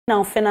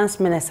Now, Finance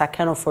Minister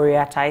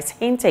Ofori-Atta is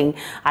hinting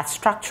at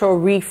structural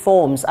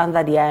reforms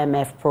under the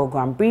IMF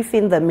Programme,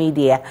 briefing the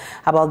media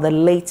about the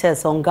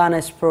latest on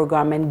Ghana's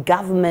programme and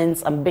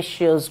government's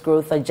ambitious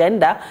growth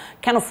agenda.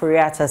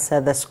 Ofori-Atta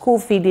said the school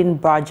feeding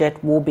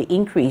budget will be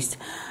increased,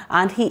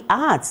 and he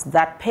adds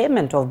that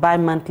payment of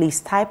bi-monthly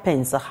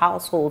stipends to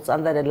households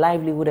under the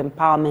Livelihood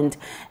Empowerment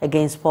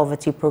Against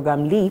Poverty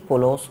Programme LEAP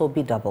will also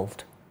be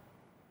doubled.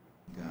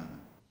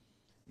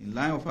 In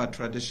line with our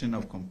tradition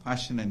of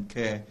compassion and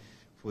care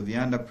for the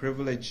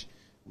underprivileged,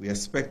 we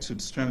expect to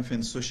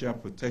strengthen social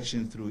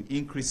protection through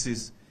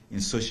increases in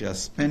social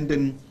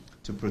spending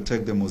to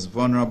protect the most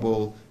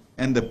vulnerable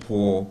and the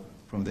poor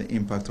from the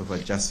impact of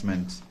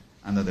adjustment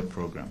under the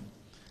program.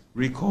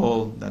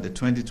 Recall that the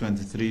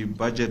 2023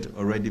 budget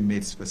already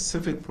made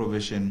specific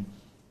provision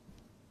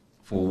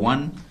for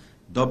 1,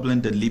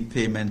 doubling the LEAP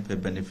payment per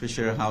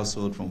beneficiary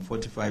household from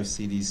 45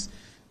 cedis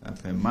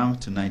per month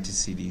to 90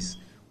 cedis,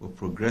 with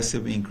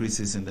progressive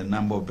increases in the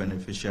number of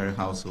beneficiary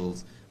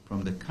households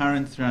from the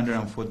current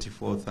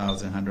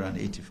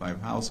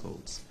 344,185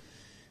 households.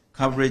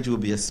 Coverage will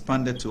be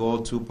expanded to all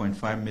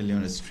 2.5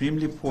 million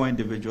extremely poor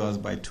individuals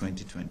by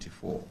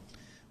 2024.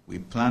 We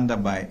plan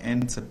that by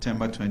end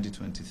September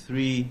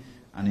 2023,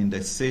 an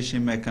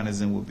indexation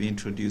mechanism will be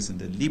introduced in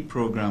the LEAP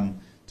program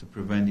to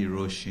prevent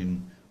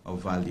erosion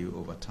of value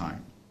over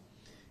time.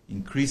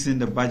 Increasing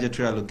the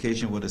budgetary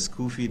allocation for the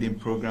school feeding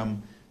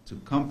program to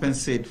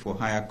compensate for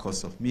higher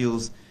costs of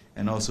meals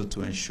and also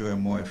to ensure a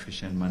more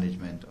efficient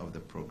management of the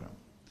program.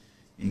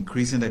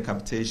 Increasing the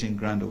capitation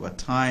grant over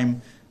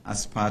time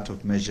as part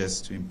of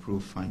measures to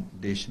improve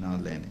foundational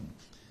learning.